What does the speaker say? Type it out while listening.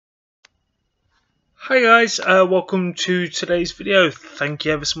Hi guys, welcome to today's video. Thank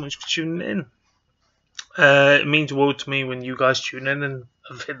you ever so much for tuning in. It means the world to me when you guys tune in and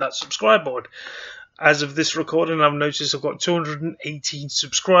have hit that subscribe button. As of this recording, I've noticed I've got 218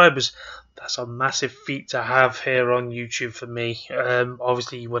 subscribers. That's a massive feat to have here on YouTube for me.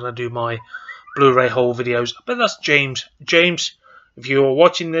 Obviously, when I do my Blu-ray haul videos, but that's James. James, if you are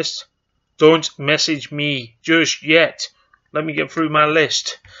watching this, don't message me just yet. Let me get through my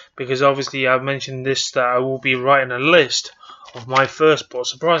list, because obviously I've mentioned this that I will be writing a list of my first, but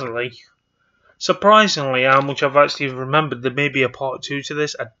surprisingly how much I've actually remembered. There may be a part 2 to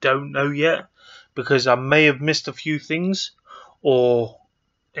this, I don't know yet, because I may have missed a few things, or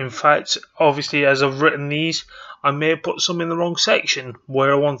in fact, obviously as I've written these, I may have put some in the wrong section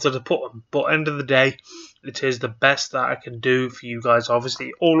where I wanted to put them, but end of the day, it is the best that I can do for you guys,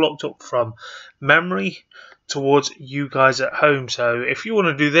 obviously all locked up from memory towards you guys at home. So if you want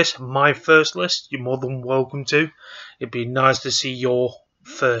to do this, my first list, you're more than welcome to. It'd be nice to see your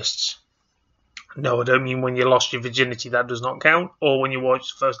firsts. No, I don't mean when you lost your virginity, that does not count, or when you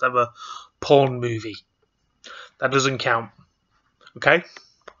watched the first ever porn movie. That doesn't count. Okay?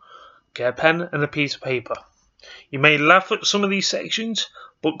 Get a pen and a piece of paper. You may laugh at some of these sections,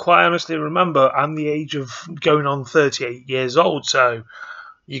 but quite honestly, remember, I'm the age of going on 38 years old, so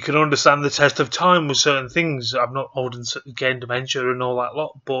you can understand the test of time with certain things. I'm not old and getting dementia and all that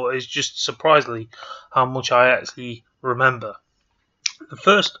lot, but it's just surprisingly how much I actually remember.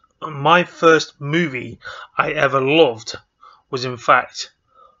 My first movie I ever loved was in fact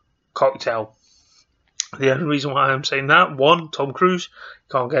Cocktail. The only reason why I'm saying that, one, Tom Cruise,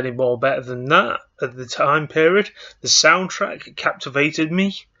 can't get any more better than that at the time period. The soundtrack captivated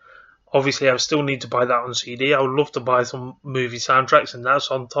me. Obviously, I still need to buy that on CD. I would love to buy some movie soundtracks, and that's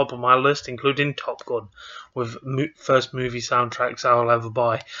on top of my list, including Top Gun, with first movie soundtracks I'll ever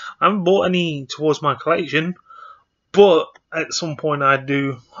buy. I haven't bought any towards my collection, but at some point I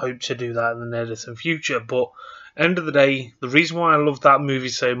do hope to do that in the near distant future. But end of the day, the reason why I love that movie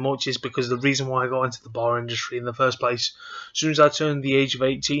so much is because the reason why I got into the bar industry in the first place. As soon as I turned the age of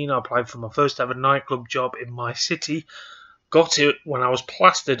 18, I applied for my first ever nightclub job in my city. Got it when I was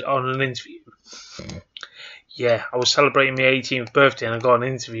plastered on an interview. Yeah, I was celebrating my 18th birthday and I got an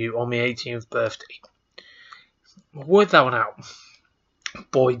interview on my 18th birthday. Word that one out.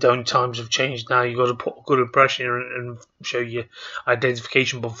 Boy, don't times have changed now. You've got to put a good impression and show your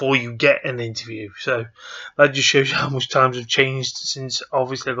identification before you get an interview. So that just shows you how much times have changed since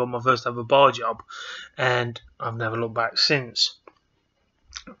obviously I got my first ever bar job, and I've never looked back since.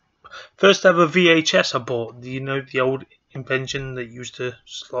 First ever VHS I bought. Do you know the old invention that used to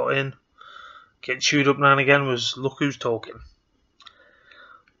slot in, get chewed up now and again, was Look Who's Talking.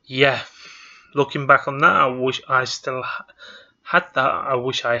 Yeah, looking back on that, I wish I still had that. I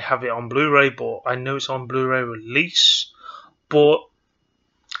wish I have it on Blu-ray, but I know it's on Blu-ray release, but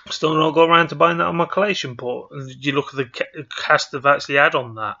still not got around to buying that on my collection. But you look at the cast they've actually had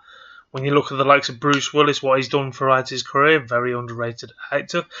on that. When you look at the likes of Bruce Willis, what he's done throughout his career, very underrated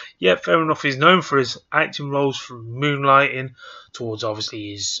actor. Yeah, fair enough, he's known for his acting roles from Moonlighting towards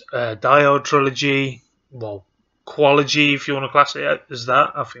obviously his Die Hard trilogy, well, Qualogy if you want to class it as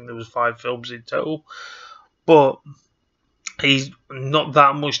that. I think there was 5 films in total. But he's not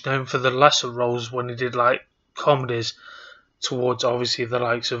that much known for the lesser roles when he did like comedies towards obviously the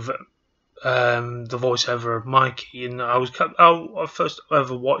likes of the voiceover of Mikey, and I first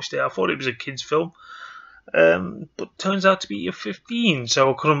ever watched it, I thought it was a kids film, but turns out to be a 15, so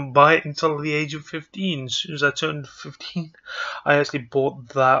I couldn't buy it until the age of 15. As soon as I turned 15, I actually bought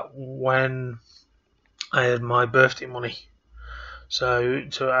that when I had my birthday money, so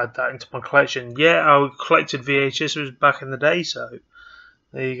to add that into my collection. Yeah, I collected VHS back in the day, so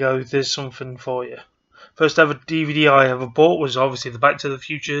there you go, there's something for you. First ever DVD I ever bought was obviously the Back to the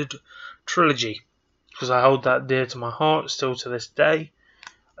Future trilogy, because I hold that dear to my heart still to this day.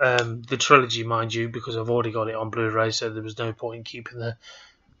 The trilogy, mind you, because I've already got it on Blu-ray, so there was no point in keeping the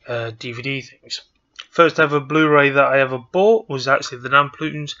DVD things. First ever Blu-ray that I ever bought was actually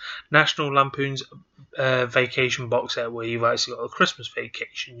the National Lampoon's Vacation box set, where you've actually got a Christmas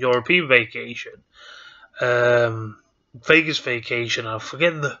Vacation, European Vacation, Vegas Vacation, I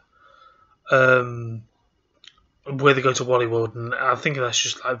forget the where they go to Wally World, and I think that's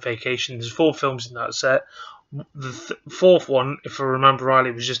just like Vacation. There's 4 films in that set. The fourth one, if I remember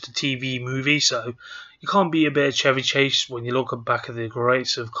rightly, was just a TV movie, so you can't beat a bit of Chevy Chase when you look back at the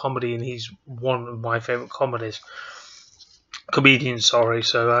greats of comedy, and he's one of my favourite comedians, sorry,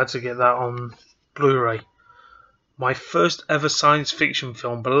 so I had to get that on Blu-ray. My first ever science fiction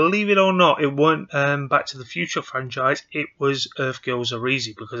film, believe it or not, it weren't Back to the Future franchise, it was Earth Girls Are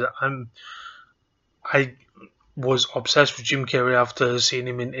Easy, because I was obsessed with Jim Carrey after seeing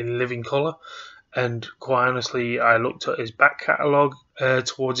him in Living Colour, and quite honestly, I looked at his back catalogue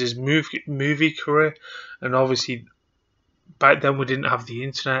towards his movie career, and obviously back then we didn't have the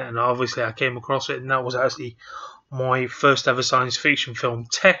internet, and obviously I came across it, and that was actually my first ever science fiction film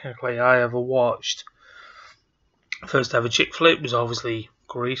technically I ever watched. First ever chick flick was obviously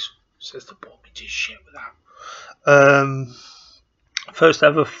Grease. Says the bore me to shit with that. First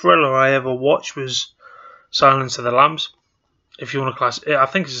ever thriller I ever watched was Silence of the Lambs. If you want to class it, I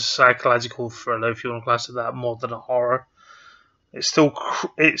think it's a psychological thriller. If you want to class it that more than a horror, it's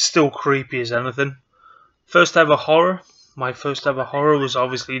still creepy as anything. First ever horror. My first ever horror was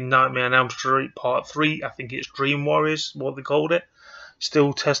obviously Nightmare on Elm Street Part 3. I think it's Dream Warriors, what they called it.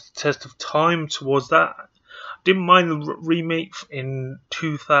 Still test of time towards that. Didn't mind the remake in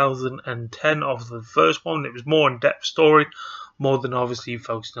 2010 of the first one. It was more in-depth story, more than obviously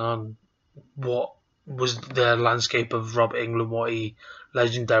focusing on what was the landscape of Robert Englund, what he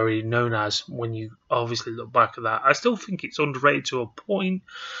legendary known as. When you obviously look back at that, I still think it's underrated to a point,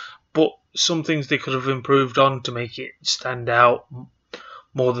 but some things they could have improved on to make it stand out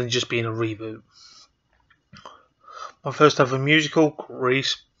more than just being a reboot. My first ever musical,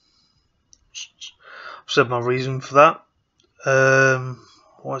 Grease. I've said my reason for that.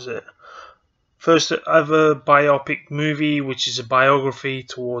 What was it? First ever biopic movie, which is a biography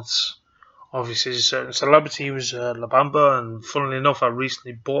towards obviously a certain celebrity, was La Bamba, and funnily enough, I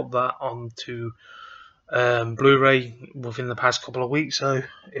recently bought that onto Blu-ray within the past couple of weeks. So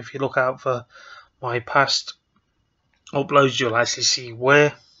if you look out for my past uploads, you'll actually see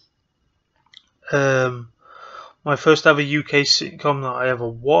where. My first ever UK sitcom that I ever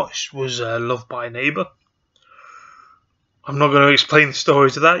watched was Love by Neighbour. I'm not going to explain the story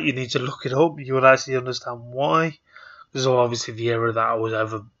to that. You need to look it up. You will actually understand why. Because obviously the era that I was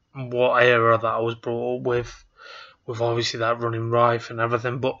brought up with obviously that running rife and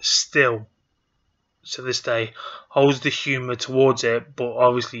everything, but still, to this day, holds the humour towards it. But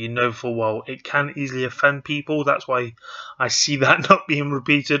obviously, you know full well it can easily offend people. That's why I see that not being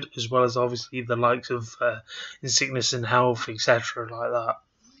repeated, as well as obviously the likes of In Sickness and Health, etc., like that.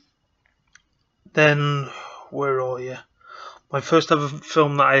 Then, where are you? My first ever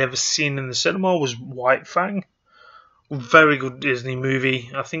film that I ever seen in the cinema was White Fang. Very good Disney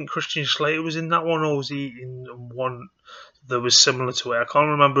movie. I think Christian Slater was in that one, or was he in one that was similar to it? I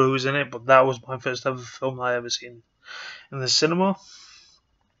can't remember who was in it, but that was my first ever film I ever seen in the cinema.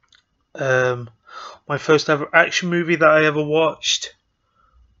 My first ever action movie that I ever watched,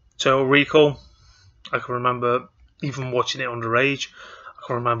 Total Recall. I can remember even watching it underage. I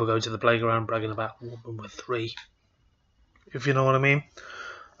can remember going to the playground bragging about Woman with 3. If you know what I mean.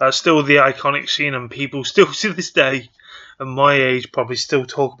 That's still the iconic scene, and people still to this day, at my age, probably still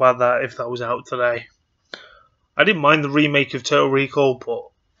talk about that if that was out today. I didn't mind the remake of Total Recall, but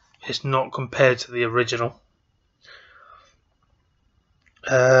it's not compared to the original.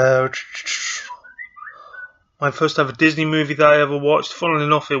 My first ever Disney movie that I ever watched, funnily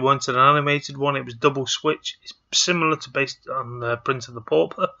enough, it wasn't an animated one. It was Double Switch. It's similar to based on Prince of the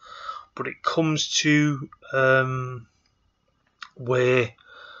Pauper, but it comes to where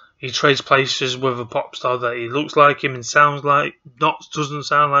he trades places with a pop star that he looks like him and sounds like, doesn't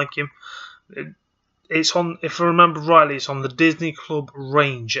sound like him. It's on, if I remember rightly, it's on the Disney Club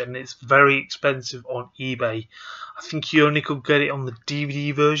range, and it's very expensive on eBay. I think you only could get it on the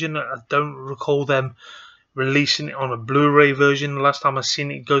DVD version. I don't recall them releasing it on a Blu-ray version. The last time I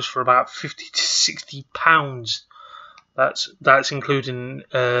seen it, it goes for about £50 to £60. That's including.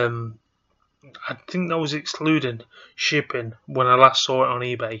 I think that was excluding shipping when I last saw it on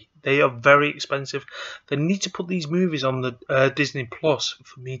eBay. They are very expensive. They need to put these movies on the Disney Plus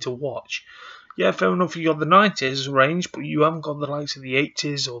for me to watch. Yeah, fair enough, you got the 90s range, but you haven't got the likes of the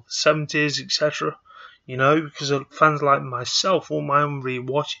 80s or the 70s, etc. You know, because of fans like myself won't mind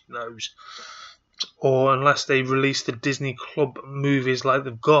rewatching those. Or unless they release the Disney Club movies like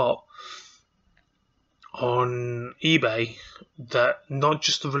they've got on eBay, that not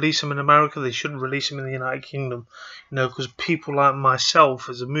just to release them in America, they shouldn't release them in the United Kingdom, you know, because people like myself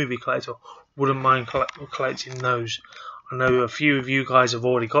as a movie collector wouldn't mind collecting those. I know a few of you guys have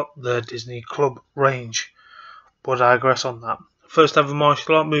already got the Disney Club range, but I digress on that. First ever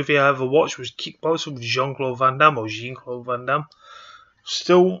martial art movie I ever watched was Kickboxer with Jean-Claude Van Damme, or Jean-Claude Van Damme.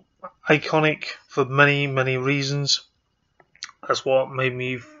 Still iconic for many, many reasons. That's what made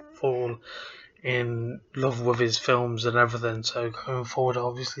me fall in love with his films and everything. So going forward,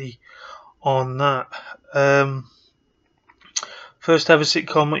 obviously, on that. First ever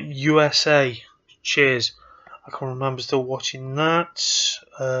sitcom, USA. Cheers. I can remember still watching that.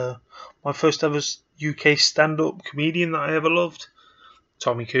 My first ever UK stand-up comedian that I ever loved,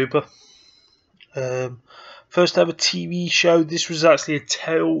 Tommy Cooper. First ever TV show. This was actually a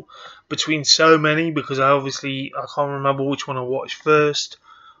tale between so many because I can't remember which one I watched first,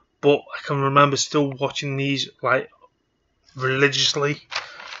 but I can remember still watching these like religiously.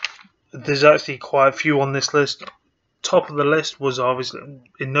 There's actually quite a few on this list. Top of the list was obviously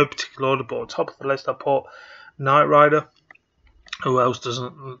in no particular order, but top of the list I put Knight Rider. Who else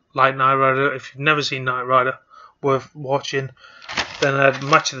doesn't like Knight Rider? If you've never seen Knight Rider, worth watching. Then I had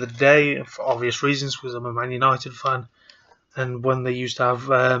Match of the Day for obvious reasons because I'm a Man United fan, and when they used to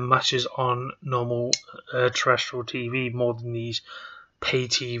have matches on normal terrestrial TV more than these pay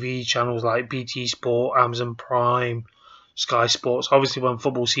TV channels like BT Sport, Amazon Prime, Sky Sports. Obviously when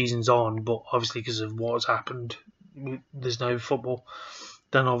football season's on, but obviously because of what's happened, there's no football.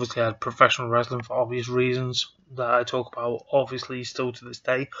 Then obviously I had professional wrestling for obvious reasons that I talk about obviously still to this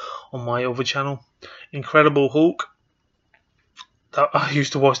day on my other channel. Incredible Hulk. I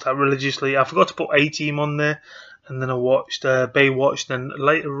used to watch that religiously. I forgot to put A-Team on there, and then I watched Baywatch. Then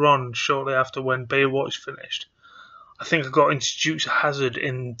later on, shortly after when Baywatch finished, I think I got into Dukes of Hazzard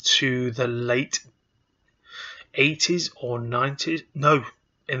into the late 80s or 90s. No,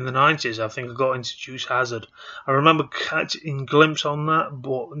 in the 90s I think I got into Dukes of Hazzard. I remember catching a glimpse on that,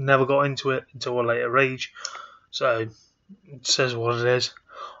 but never got into it until a later age. So, it says what it is.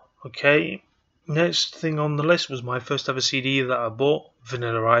 Okay. Next thing on the list was my first ever CD that I bought,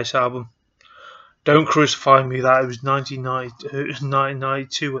 Vanilla Ice album. Don't crucify me that it was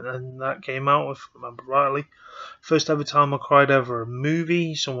 1992 and that came out, if I remember rightly. First ever time I cried over a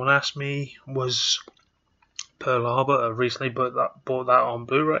movie, someone asked me, was Pearl Harbor. I recently bought that on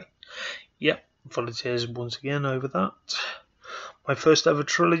Blu-ray. Yep, volunteers once again over that. My first ever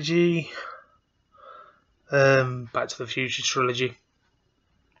trilogy, Back to the Future trilogy.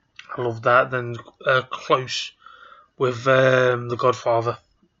 I love that. Then close with The Godfather.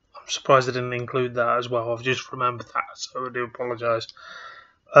 I'm surprised I didn't include that as well. I've just remembered that, so I do apologise.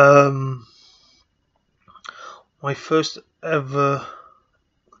 My first ever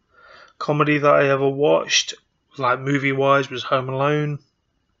comedy that I ever watched, like movie-wise, was Home Alone.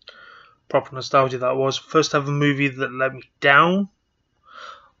 Proper nostalgia that was. First ever movie that let me down.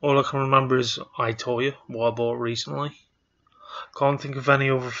 All I can remember is I Told You, what I bought recently. Can't think of any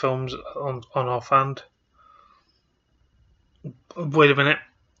other films on offhand. Wait a minute,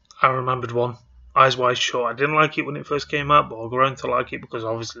 I remembered one. Eyes Wide Shut. I didn't like it when it first came out, but I've grown to like it because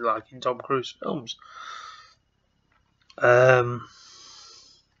obviously liking Tom Cruise films. My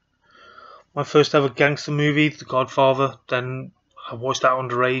first ever gangster movie, The Godfather. Then I watched that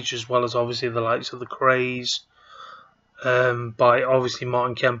underage, as well as obviously the likes of The Craze. By obviously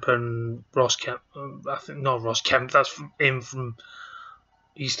Martin Kemp and Ross Kemp. I think not Ross Kemp. That's him from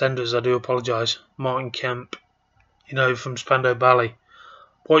EastEnders. I do apologise. Martin Kemp, from Spandau Ballet.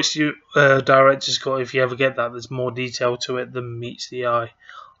 Watch the director's cut if you ever get that. There's more detail to it than meets the eye.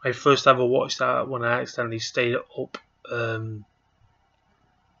 I first ever watched that when I accidentally stayed up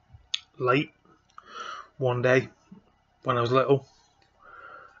late one day when I was little.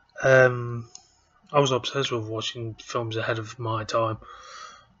 I was obsessed with watching films ahead of my time.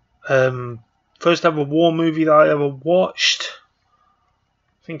 First ever war movie that I ever watched,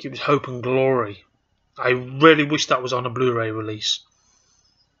 I think it was Hope and Glory. I really wish that was on a Blu-ray release.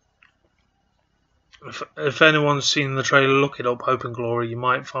 If anyone's seen the trailer, look it up, Hope and Glory. You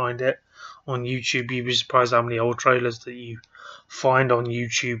might find it on YouTube. You'd be surprised how many old trailers that you find on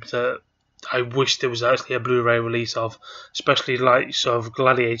YouTube that I wish there was actually a Blu-ray release of, especially like sort of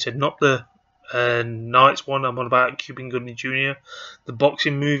Gladiator, not the Knights one. I'm on about Cuban Gooding Jr., the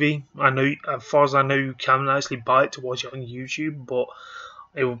boxing movie. I know, as far as I know, you can actually buy it to watch it on YouTube, but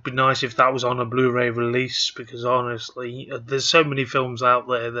it would be nice if that was on a Blu-ray release, because honestly, there's so many films out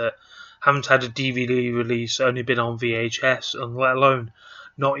there that haven't had a DVD release, only been on VHS, and let alone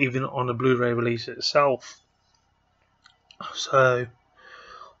not even on a Blu-ray release itself. So,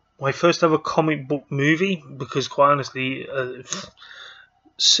 my first ever comic book movie, because quite honestly,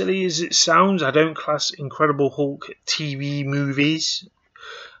 silly as it sounds, I don't class Incredible Hulk TV movies,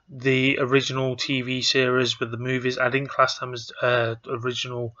 the original TV series with the movies, I didn't class them as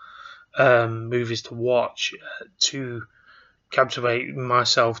original movies to watch to captivate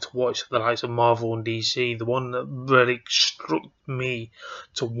myself to watch the likes of Marvel and DC. The one that really struck me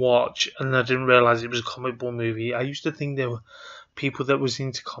to watch, and I didn't realise it was a comic book movie. I used to think there were people that was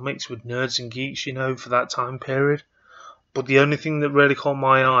into comics with nerds and geeks, for that time period. But the only thing that really caught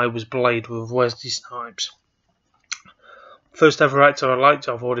my eye was Blade with Wesley Snipes. First ever actor I liked,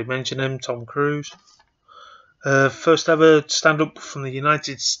 I've already mentioned him, Tom Cruise. First ever stand-up from the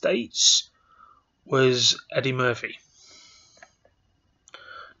United States was Eddie Murphy.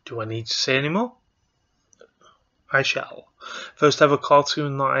 Do I need to say any more? I shall. First ever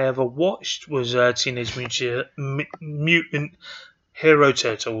cartoon that I ever watched was Teenage Mutant Hero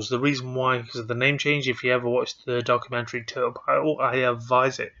Turtles. The reason why, because of the name change. If you ever watched the documentary Turtle Battle, I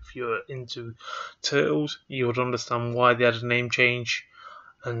advise it. If you're into turtles, you would understand why they had a name change,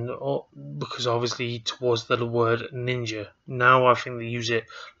 and because obviously towards the word ninja. Now I think they use it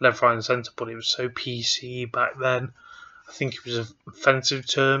left, right, and centre, but it was so PC back then. I think it was an offensive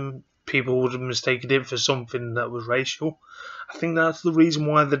term. People would have mistaken it for something that was racial. I think that's the reason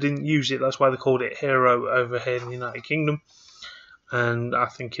why they didn't use it. That's why they called it Hero over here in the United Kingdom. And I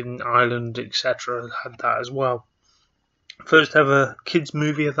think in Ireland, etc., had that as well. First ever kids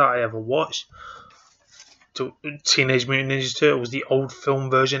movie that I ever watched, Teenage Mutant Ninja Turtles, the old film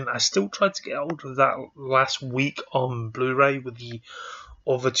version. I still tried to get hold of that last week on Blu-ray with the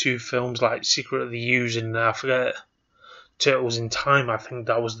other two films like Secret of the Ooze and I forget, Turtles in Time. I think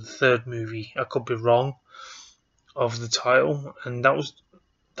that was the third movie. I could be wrong of the title, and that was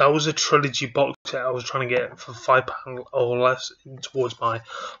a trilogy box set I was trying to get for £5 or less towards my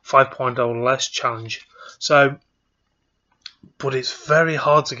 £5 or less challenge. So, but it's very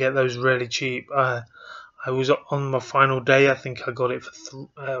hard to get those really cheap. I was on my final day. I think I got it for.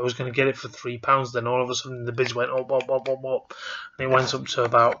 I was going to get it for £3. Then all of a sudden the bids went up, and it went up to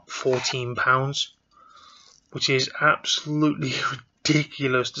about £14, which is absolutely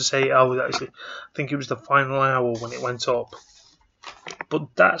ridiculous to say. I think it was the final hour when it went up. But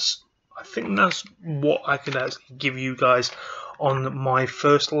I think that's what I can actually give you guys on my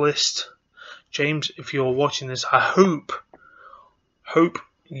first list. James, if you're watching this, I hope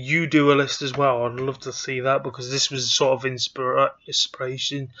you do a list as well. I'd love to see that, because this was sort of inspired.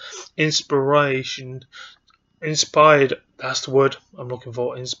 That's the word I'm looking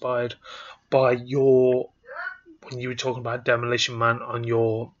for. Inspired by when you were talking about Demolition Man on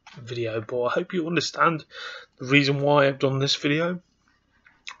your video. But I hope you understand the reason why I've done this video.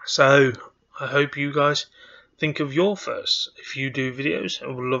 So I hope you guys think of your first. If you do videos, I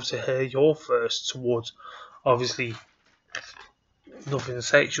would love to hear your first towards, obviously, nothing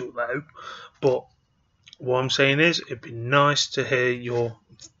sexual though, but what I'm saying is it'd be nice to hear your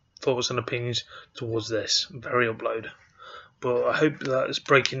thoughts and opinions towards this very upload. But I hope that's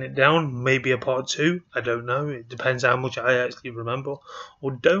breaking it down. Maybe a part 2, I don't know. It depends how much I actually remember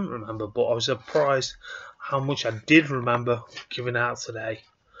or don't remember. But I was surprised how much I did remember giving out today.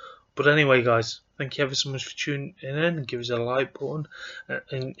 But anyway, guys, thank you ever so much for tuning in, and give us a like button,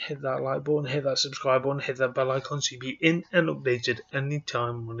 and hit that like button, hit that subscribe button, hit that bell icon so you'll be in and updated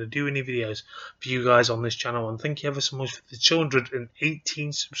anytime when I do any videos for you guys on this channel. And thank you ever so much for the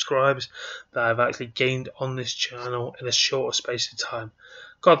 218 subscribers that I've actually gained on this channel in a shorter space of time.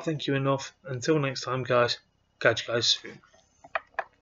 God, thank you enough. Until next time, guys, catch you guys soon.